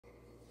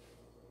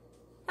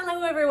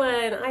Hello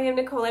everyone, I am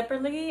Nicole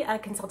Epperly, a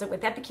consultant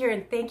with Epicure,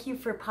 and thank you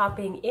for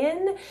popping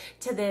in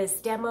to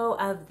this demo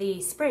of the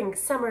Spring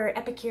Summer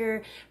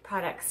Epicure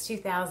Products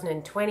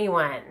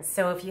 2021.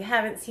 So if you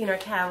haven't seen our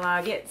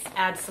catalog, it's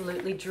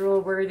absolutely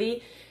drool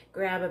worthy.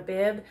 Grab a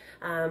bib.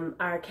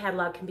 Our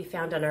catalog can be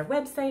found on our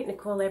website,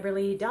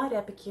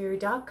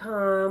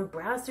 nicoleeberly.epicure.com.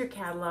 Browse your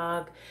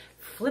catalog,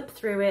 flip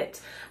through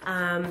it.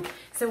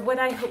 So what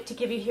I hope to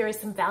give you here is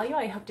some value.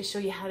 I hope to show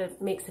you how to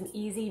make some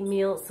easy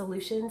meal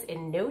solutions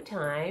in no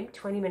time,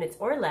 20 minutes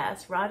or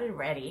less, raw and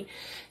ready.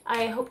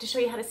 I hope to show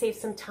you how to save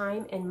some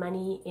time and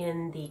money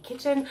in the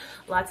kitchen.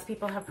 Lots of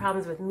people have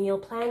problems with meal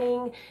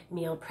planning,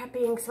 meal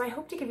prepping, so I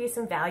hope to give you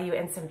some value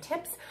and some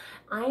tips.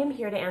 I am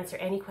here to answer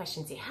any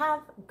questions you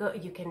have.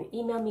 You can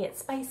email me at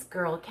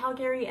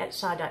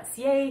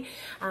spicegirlcalgary@shaw.ca,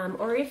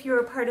 or if you're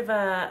a part of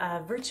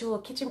a virtual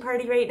kitchen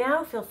party right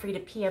now, feel free to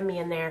PM me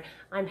in there.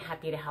 I'm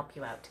happy to help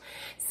you out.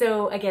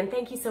 So again,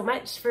 thank you so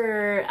much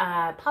for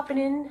popping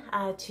in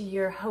to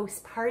your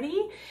host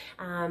party.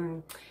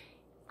 I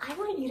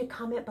want you to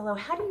comment below,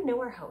 how do you know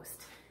our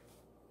host?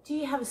 Do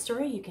you have a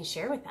story you can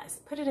share with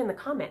us? Put it in the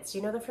comments. Do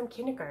you know them from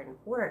kindergarten,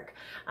 work?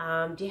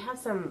 Do you have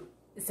some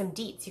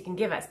deets you can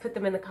give us? Put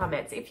them in the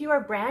comments. If you are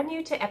brand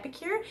new to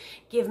Epicure,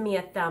 give me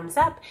a thumbs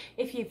up.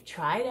 If you've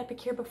tried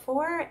Epicure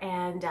before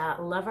and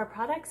love our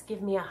products,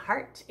 give me a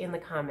heart in the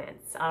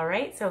comments. All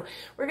right, so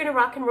we're gonna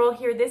rock and roll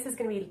here. This is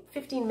gonna be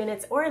 15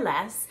 minutes or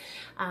less,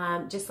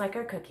 just like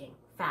our cooking.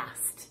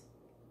 Fast,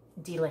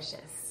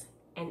 delicious,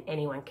 and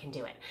anyone can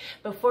do it.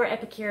 Before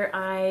Epicure,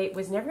 I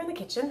was never in the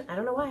kitchen. I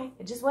don't know why.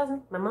 It just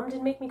wasn't. My mom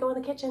didn't make me go in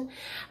the kitchen.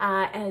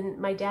 And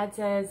my dad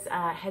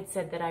had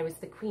said that I was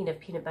the queen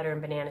of peanut butter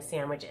and banana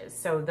sandwiches.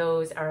 So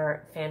those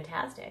are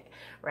fantastic,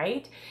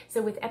 right?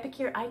 So with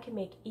Epicure, I can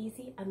make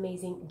easy,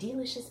 amazing,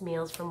 delicious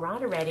meals from raw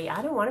to ready.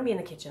 I don't want to be in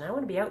the kitchen. I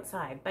want to be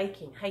outside,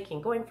 biking, hiking,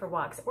 going for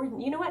walks. Or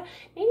you know what?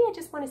 Maybe I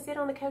just want to sit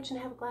on the couch and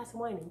have a glass of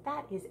wine, and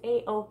that is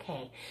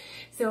a-okay.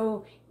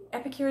 So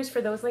Epicure is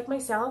for those like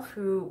myself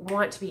who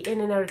want to be in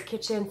and out of the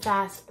kitchen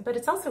fast, but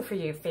it's also for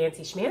you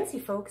fancy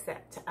schmancy folks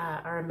that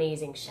are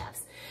amazing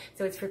chefs.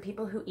 So it's for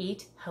people who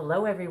eat,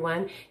 hello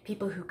everyone,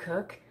 people who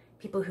cook,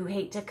 people who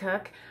hate to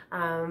cook.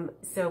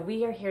 So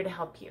we are here to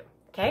help you.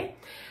 Okay,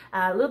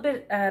 a little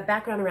bit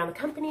background around the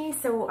company.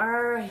 So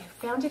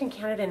founded in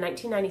Canada in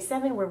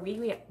 1997, where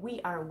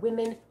we are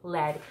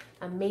women-led,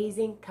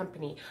 amazing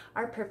company.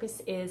 Our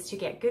purpose is to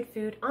get good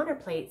food on our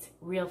plates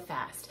real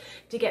fast,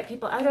 to get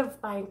people out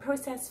of buying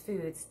processed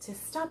foods, to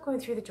stop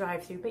going through the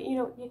drive-thru, but you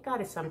know, you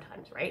gotta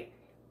sometimes, right?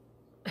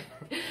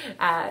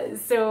 A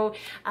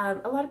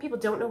lot of people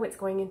don't know what's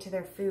going into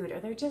their food, or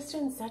they're just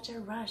in such a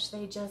rush.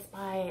 They just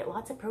buy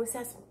lots of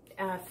processed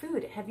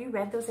food. Have you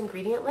read those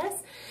ingredient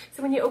lists?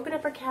 So when you open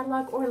up our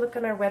catalog or look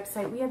on our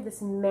website, we have this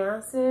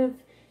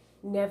massive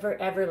never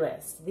ever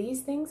list.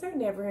 These things are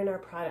never in our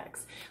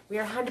products. We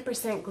are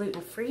 100%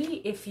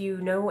 gluten-free. If you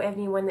know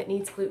anyone that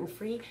needs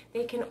gluten-free,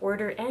 they can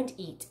order and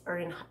eat our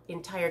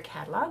entire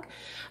catalog.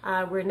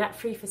 We're a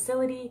nut-free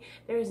facility.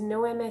 There's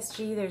no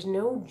MSG. There's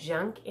no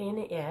junk in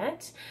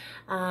it.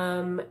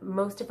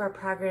 Most of our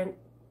products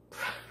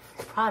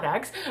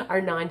are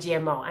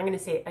non-GMO. I'm going to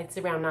say it's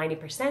around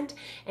 90%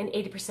 and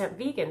 80%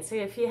 vegan. So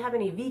if you have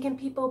any vegan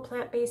people,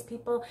 plant-based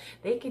people,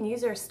 they can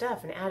use our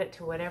stuff and add it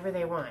to whatever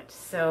they want.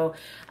 So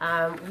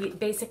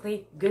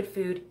basically good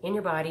food in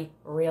your body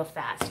real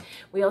fast.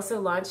 We also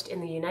launched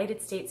in the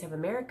United States of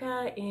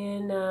America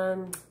in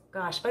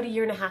gosh, about a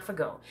year and a half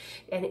ago.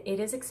 And it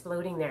is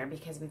exploding there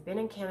because we've been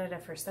in Canada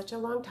for such a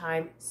long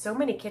time. So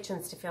many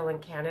kitchens to fill in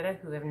Canada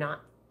who have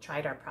not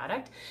tried our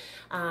product,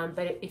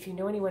 but if you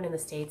know anyone in the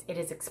States, it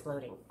is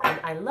exploding. And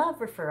I love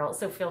referrals,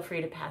 so feel free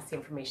to pass the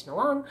information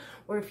along,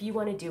 or if you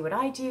want to do what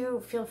I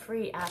do, feel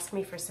free, ask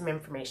me for some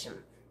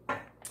information.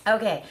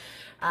 Okay,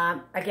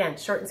 again,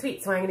 short and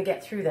sweet, so I'm going to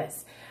get through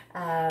this.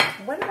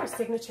 One of our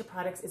signature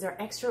products is our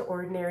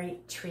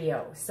Extraordinary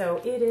Trio.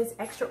 So it is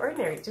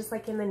extraordinary, just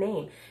like in the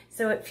name.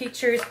 So it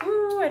features,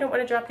 I don't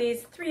want to drop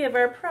these, 3 of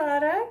our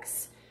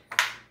products.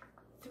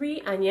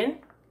 3 onion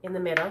in the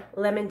middle,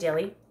 lemon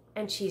dilly,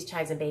 and cheese,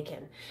 chives, and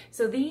bacon.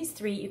 So these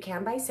 3 you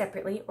can buy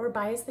separately or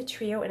buy as the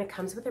trio, and it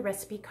comes with a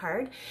recipe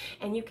card,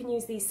 and you can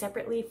use these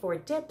separately for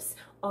dips.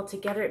 All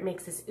together it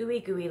makes this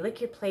ooey gooey, lick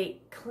your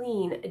plate,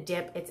 clean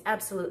dip. It's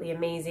absolutely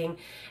amazing.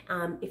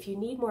 If you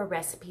need more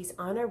recipes,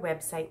 on our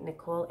website,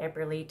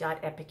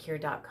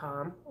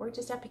 nicoleeberly.epicure.com or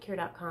just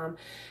epicure.com,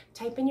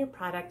 type in your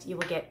product, you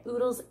will get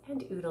oodles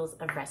and oodles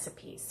of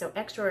recipes. So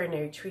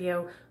Extraordinary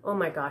Trio, oh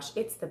my gosh,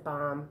 it's the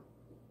bomb.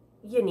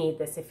 You need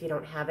this if you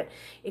don't have it.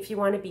 If you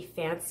want to be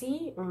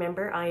fancy,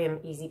 remember I am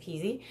easy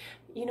peasy,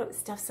 you know,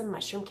 stuff some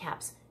mushroom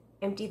caps,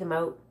 empty them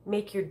out,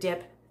 make your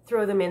dip,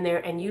 throw them in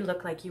there, and you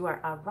look like you are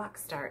a rock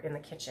star in the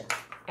kitchen.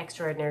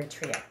 Extraordinary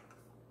Trio.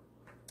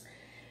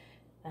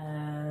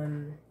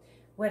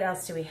 What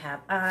else do we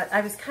have?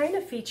 I was kind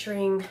of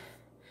featuring,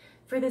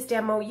 for this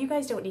demo, you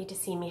guys don't need to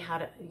see me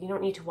you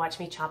don't need to watch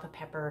me chop a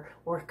pepper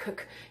or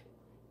cook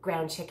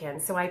ground chicken.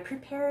 So I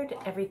prepared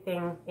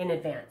everything in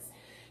advance.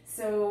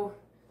 So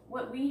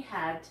what we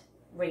had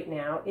right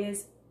now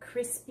is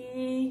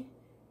crispy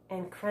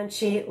and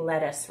crunchy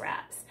lettuce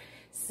wraps.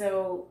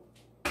 So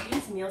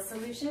these meal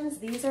solutions,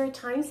 these are a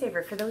time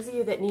saver for those of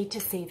you that need to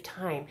save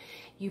time.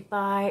 You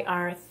buy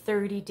our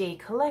 30-day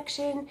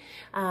collection,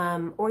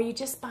 or you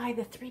just buy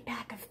the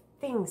 3-pack of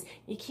things.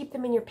 You keep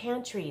them in your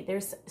pantry.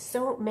 There's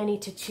so many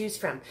to choose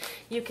from.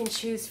 You can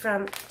choose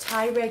from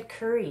Thai red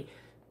curry,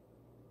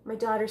 my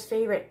daughter's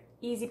favorite,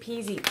 easy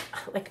peasy.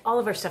 Like, all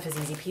of our stuff is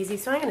easy peasy,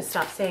 so I'm going to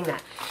stop saying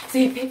that. So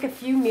you pick a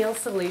few meal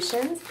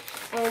solutions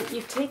and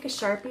you take a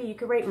Sharpie. You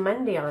could write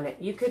Monday on it.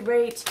 You could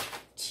write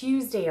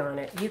Tuesday on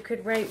it. You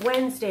could write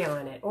Wednesday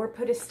on it, or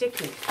put a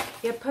sticky.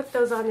 You put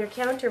those on your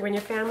counter. When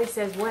your family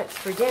says, what's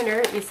for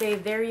dinner? You say,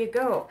 there you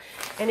go.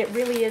 And it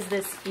really is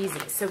this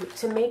easy. So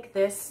to make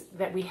this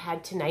that we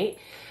had tonight,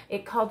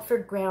 it called for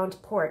ground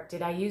pork.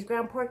 Did I use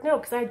ground pork? No,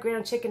 because I had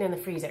ground chicken in the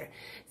freezer.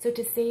 So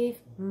to save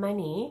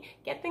money,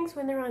 get things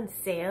when they're on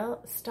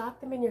sale, stock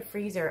them in your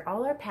freezer.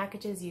 All our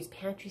packages use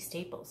pantry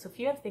staples. So if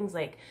you have things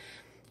like,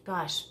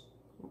 gosh,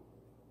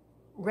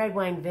 red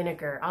wine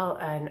vinegar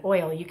and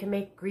oil, you can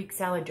make Greek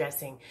salad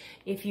dressing.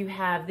 If you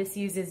have,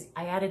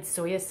 I added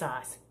soy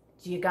sauce.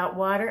 Do you got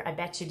water? I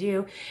bet you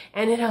do.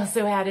 And it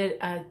also added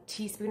a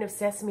teaspoon of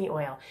sesame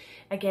oil.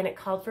 Again, it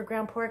called for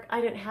ground pork. I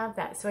didn't have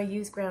that, so I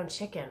used ground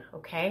chicken,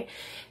 okay?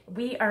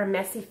 We are a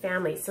messy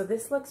family, so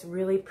this looks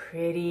really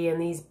pretty in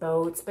these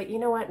boats, but you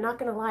know what? Not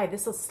gonna lie,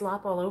 this will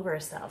slop all over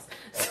ourselves.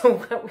 So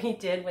what we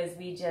did was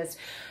we just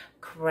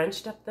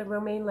crunched up the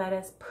romaine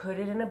lettuce, put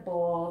it in a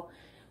bowl,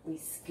 we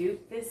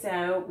scooped this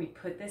out, we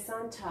put this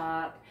on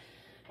top,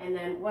 and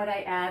then what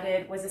I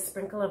added was a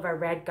sprinkle of our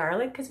red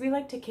garlic, because we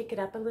like to kick it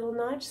up a little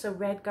notch. So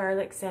red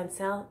garlic,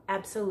 sansel,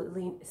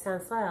 absolutely,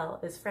 sansel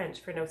is French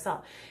for no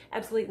salt.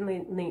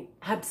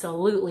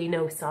 Absolutely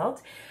no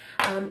salt.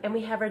 And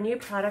we have our new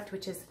product,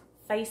 which is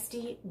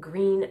Feisty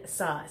Green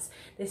Sauce.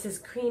 This is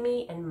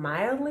creamy and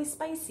mildly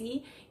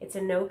spicy. It's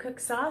a no-cook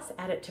sauce.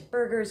 Add it to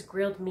burgers,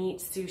 grilled meat,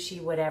 sushi,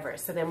 whatever.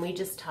 So then we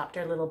just topped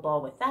our little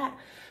bowl with that.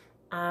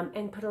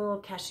 And put a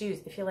little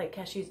cashews. If you like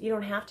cashews, you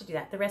don't have to do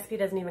that. The recipe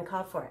doesn't even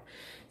call for it.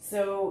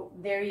 So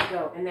there you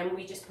go. And then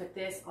we just put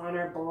this on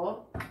our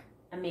bowl.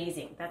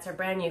 Amazing. That's our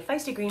brand new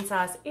Feisty Green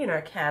Sauce in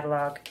our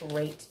catalog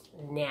right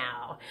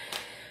now.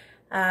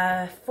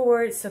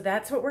 So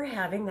that's what we're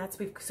having.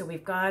 So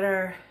we've got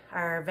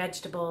our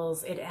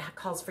vegetables. It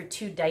calls for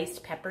 2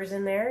 diced peppers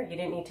in there. You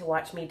didn't need to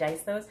watch me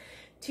dice those.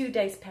 2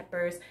 diced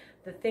peppers,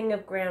 the thing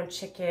of ground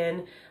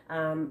chicken,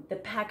 the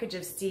package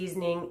of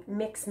seasoning,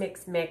 mix,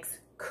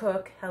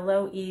 cook,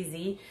 hello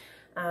easy,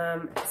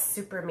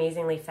 super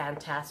amazingly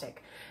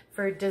fantastic.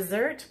 For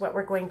dessert, what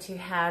we're going to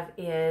have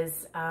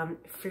is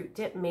fruit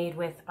dip made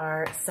with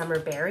our summer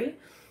berry.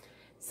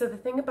 So the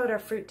thing about our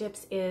fruit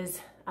dips is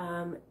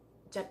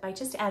by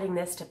just adding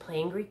this to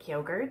plain Greek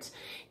yogurt,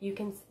 you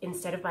can,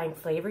 instead of buying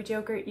flavored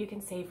yogurt, you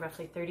can save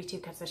roughly 32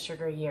 cups of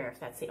sugar a year if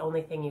that's the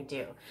only thing you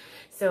do.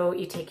 So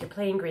you take your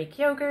plain Greek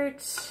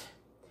yogurt,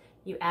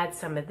 you add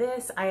some of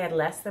this. I add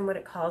less than what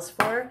it calls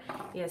for.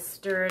 You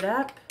stir it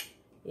up.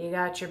 You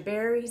got your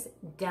berries,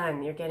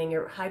 done. You're getting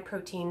your high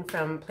protein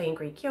from plain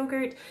Greek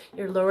yogurt.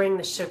 You're lowering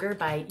the sugar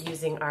by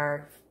using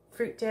our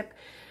fruit dip.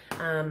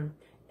 And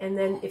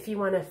then if you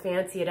want to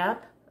fancy it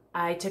up,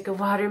 I took a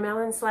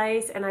watermelon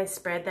slice and I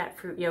spread that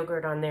fruit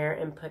yogurt on there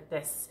and put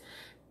this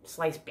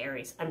sliced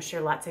berries. I'm sure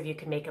lots of you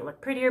can make it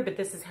look prettier, but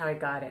this is how I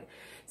got it.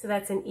 So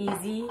that's an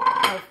easy,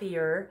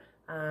 healthier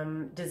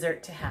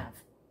dessert to have.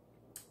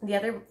 The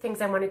other things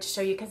I wanted to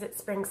show you, because it's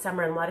spring,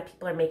 summer, and a lot of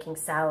people are making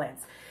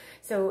salads.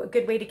 So a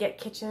good way to get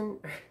kids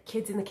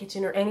in the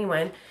kitchen, or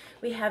anyone,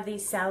 we have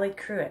these salad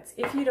cruets.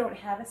 If you don't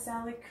have a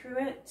salad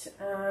cruet,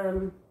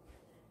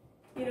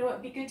 you know what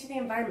would be good to the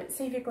environment?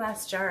 Save your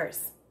glass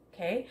jars,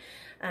 okay?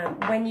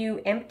 When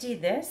you empty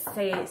this,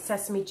 say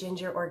sesame,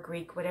 ginger, or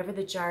Greek, whatever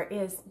the jar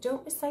is,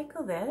 don't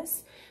recycle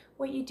this.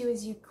 What you do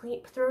is you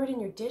throw it in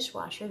your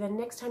dishwasher, then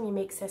next time you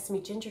make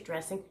sesame ginger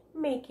dressing,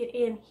 make it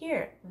in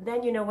here.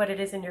 Then you know what it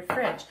is in your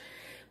fridge.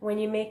 When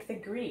you make the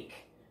Greek,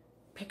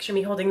 picture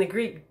me holding the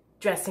Greek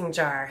dressing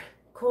jar,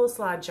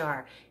 coleslaw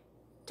jar.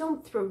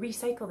 Don't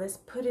recycle this,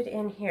 put it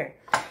in here.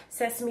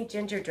 Sesame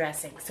ginger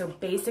dressing, so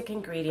basic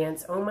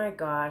ingredients. Oh my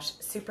gosh,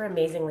 super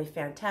amazingly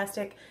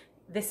fantastic.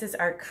 This is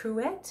our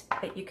cruet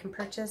that you can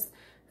purchase,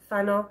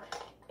 funnel,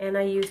 and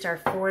I used our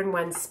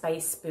 4-in-1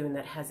 spice spoon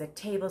that has a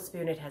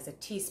tablespoon, it has a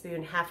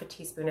teaspoon, half a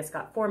teaspoon. It's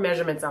got 4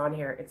 measurements on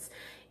here.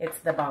 It's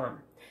the bomb.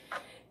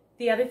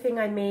 The other thing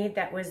I made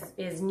that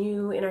is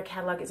new in our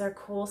catalog is our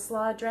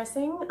coleslaw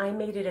dressing. I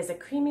made it as a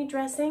creamy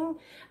dressing,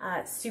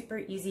 super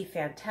easy,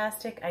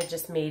 fantastic. I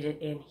just made it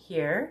in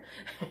here.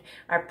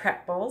 Our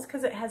prep bowls,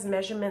 because it has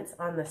measurements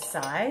on the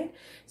side,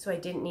 so I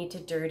didn't need to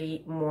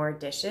dirty more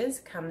dishes.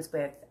 Comes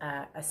with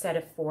a set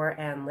of 4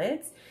 and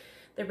lids.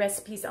 The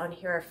recipes on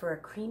here are for a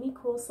creamy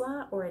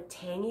coleslaw or a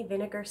tangy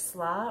vinegar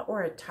slaw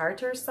or a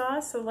tartar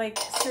sauce. So like,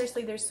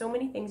 seriously, there's so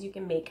many things you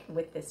can make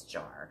with this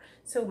jar.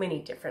 So many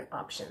different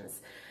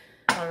options.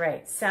 All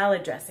right,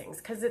 salad dressings,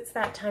 because it's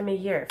that time of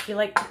year. If you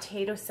like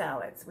potato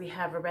salads, we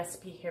have a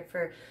recipe here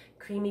for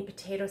creamy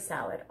potato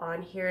salad.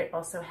 On here it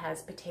also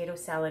has potato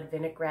salad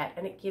vinaigrette,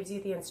 and it gives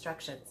you the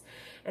instructions.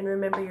 And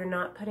remember, you're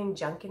not putting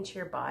junk into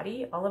your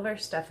body. All of our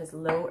stuff is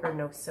low or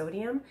no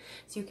sodium,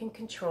 so you can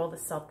control the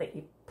salt that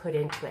you put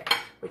into it.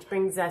 Which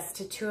brings us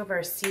to two of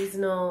our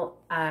seasonal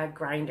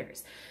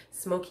grinders.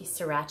 Smoky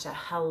Sriracha,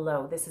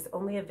 hello. This is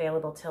only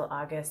available till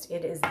August.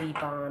 It is the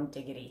bomb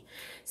diggity.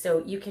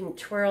 So you can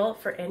twirl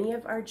for any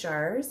of our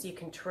jars. You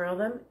can twirl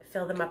them,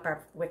 fill them up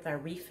with our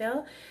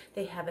refill.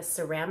 They have a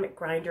ceramic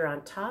grinder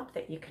on top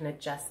that you can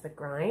adjust the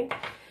grind.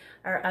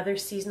 Our other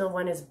seasonal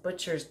one is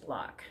Butcher's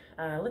Block.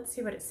 Let's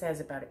see what it says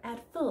about it.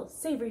 Add full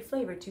savory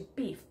flavor to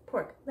beef,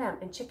 pork, lamb,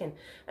 and chicken.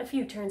 A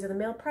few turns of the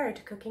mill prior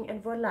to cooking,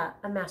 and voila,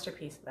 a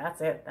masterpiece.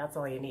 That's it. That's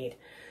all you need.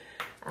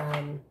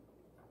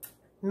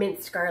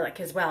 Minced garlic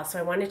as well. So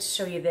I wanted to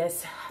show you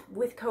this.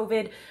 With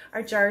COVID,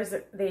 our jars,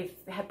 they've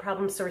had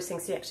problems sourcing,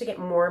 so you actually get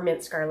more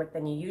minced garlic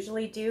than you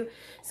usually do.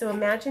 So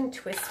imagine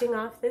twisting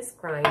off this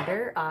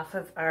grinder off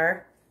of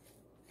our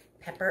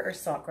pepper or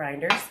salt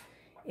grinders.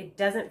 It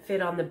doesn't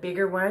fit on the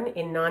bigger one.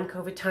 In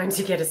non-COVID times,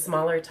 you get a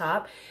smaller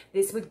top.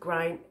 This would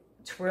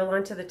twirl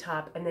onto the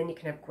top, and then you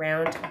can have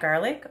ground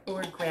garlic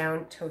or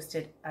ground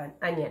toasted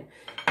onion.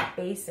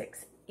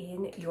 Basics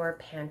in your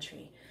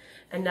pantry.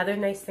 Another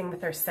nice thing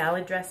with our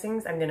salad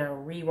dressings, I'm gonna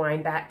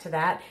rewind back to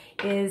that,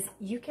 is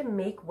you can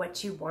make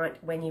what you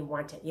want when you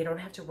want it. You don't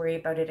have to worry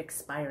about it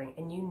expiring,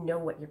 and you know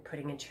what you're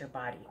putting into your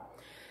body.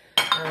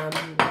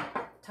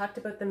 Talked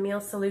about the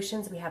meal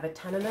solutions. We have a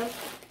ton of them.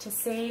 To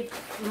save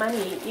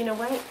money, you know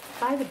what?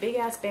 Buy the big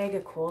ass bag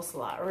of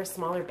coleslaw or a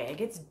smaller bag.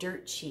 It's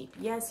dirt cheap.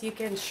 Yes, you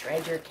can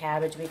shred your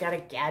cabbage. We got a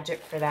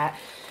gadget for that,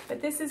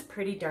 but this is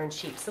pretty darn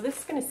cheap. So this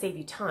is gonna save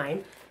you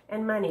time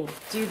and money.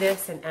 Do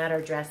this and add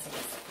our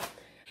dressings.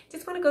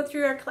 Just want to go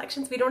through our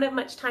collections. We don't have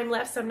much time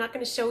left, so I'm not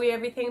going to show you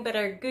everything, but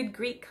our Good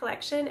Greek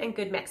collection and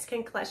Good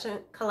Mexican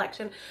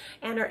collection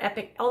and our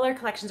Epic, all our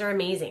collections are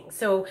amazing.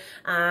 So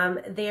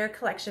they are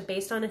collection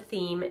based on a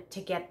theme to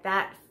get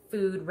that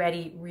food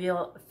ready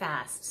real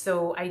fast.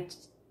 So I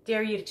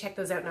dare you to check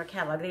those out in our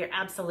catalog. They are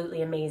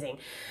absolutely amazing.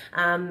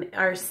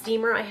 Our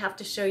steamer, I have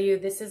to show you.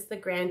 This is the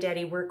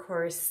Granddaddy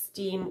Workhorse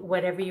steam,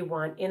 whatever you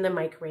want in the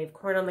microwave.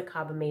 Corn on the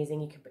cob, amazing.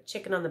 You can put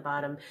chicken on the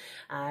bottom,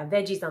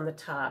 veggies on the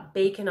top,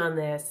 bacon on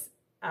this.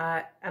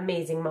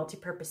 Amazing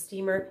multi-purpose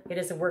steamer. It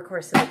is a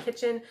workhorse in the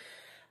kitchen.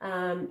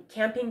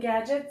 Camping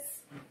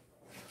gadgets.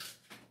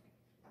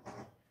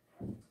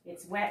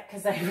 It's wet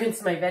because I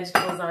rinsed my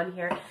vegetables on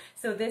here.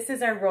 So this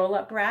is our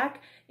roll-up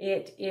rack.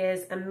 It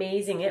is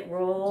amazing. It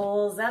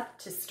rolls up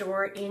to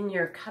store in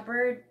your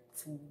cupboard.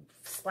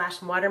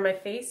 Splash water in my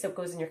face, so it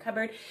goes in your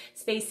cupboard.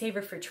 Space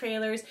saver for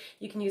trailers.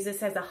 You can use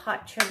this as a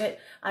hot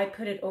trivet. I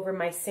put it over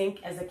my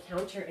sink as a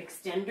counter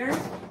extender,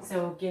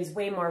 so it gives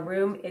way more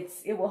room.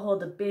 It will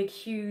hold a big,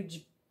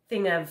 huge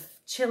thing of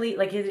chili,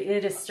 like it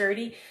is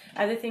sturdy.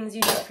 Other things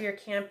you need for your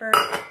camper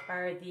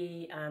are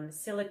the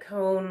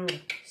silicone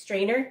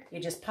strainer.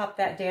 You just pop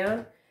that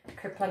down,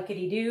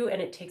 kerplunkety-doo,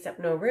 and it takes up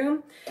no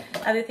room.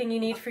 Other thing you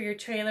need for your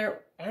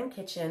trailer and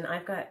kitchen,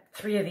 I've got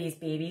 3 of these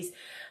babies.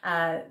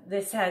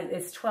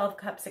 It's 12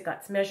 cups. It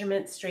got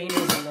measurements,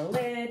 strainers on the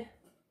lid.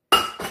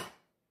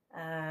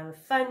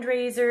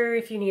 Fundraiser,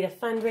 if you need a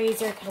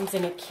fundraiser, comes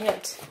in a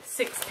kit.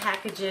 6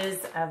 packages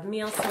of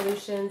meal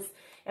solutions.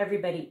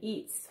 Everybody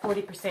eats.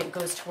 40%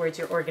 goes towards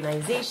your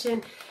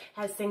organization.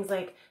 Has things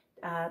like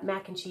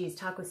mac and cheese,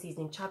 taco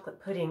seasoning,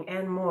 chocolate pudding,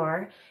 and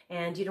more.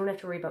 And you don't have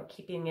to worry about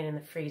keeping it in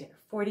the freezer.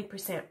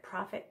 40%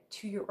 profit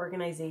to your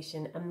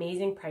organization.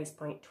 Amazing price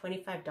point,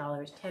 $25.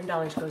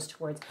 $10 goes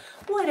towards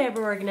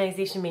whatever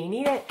organization may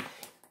need it.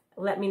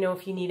 Let me know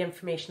if you need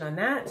information on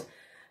that.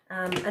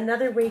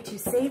 Another way to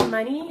save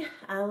money,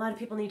 a lot of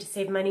people need to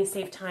save money,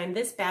 save time.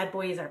 This bad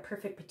boy is our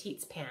Perfect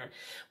Petites pan.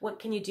 What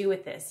can you do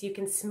with this? You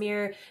can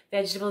smear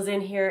vegetables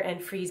in here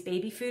and freeze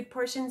baby food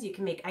portions. You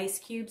can make ice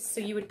cubes. So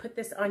you would put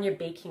this on your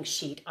baking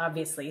sheet,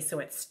 obviously, so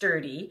it's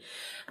sturdy.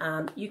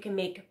 You can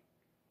make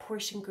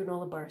portion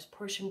granola bars,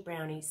 portion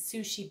brownies,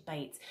 sushi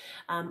bites.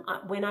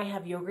 When I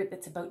have yogurt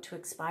that's about to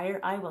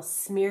expire, I will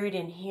smear it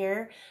in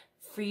here,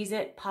 freeze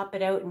it, pop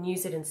it out, and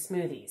use it in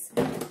smoothies.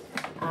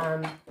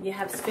 You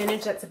have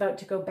spinach that's about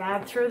to go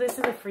bad, throw this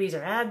in the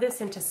freezer, add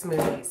this into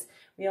smoothies.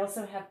 We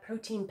also have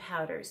protein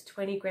powders,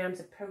 20 grams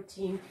of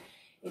protein.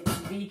 It's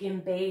vegan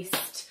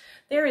based.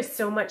 There is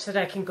so much that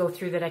I can go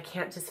through that I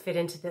can't just fit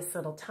into this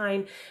little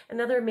time.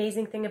 Another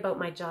amazing thing about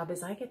my job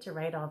is I get to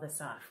write all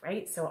this off,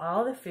 right? So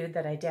all the food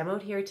that I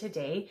demoed here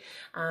today,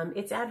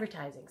 it's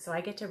advertising. So I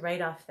get to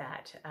write off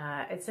that.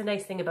 It's a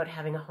nice thing about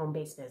having a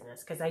home-based business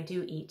because I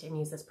do eat and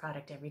use this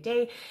product every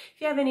day. If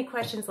you have any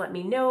questions, let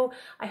me know.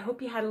 I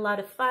hope you had a lot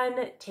of fun.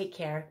 Take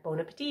care. Bon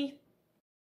appetit.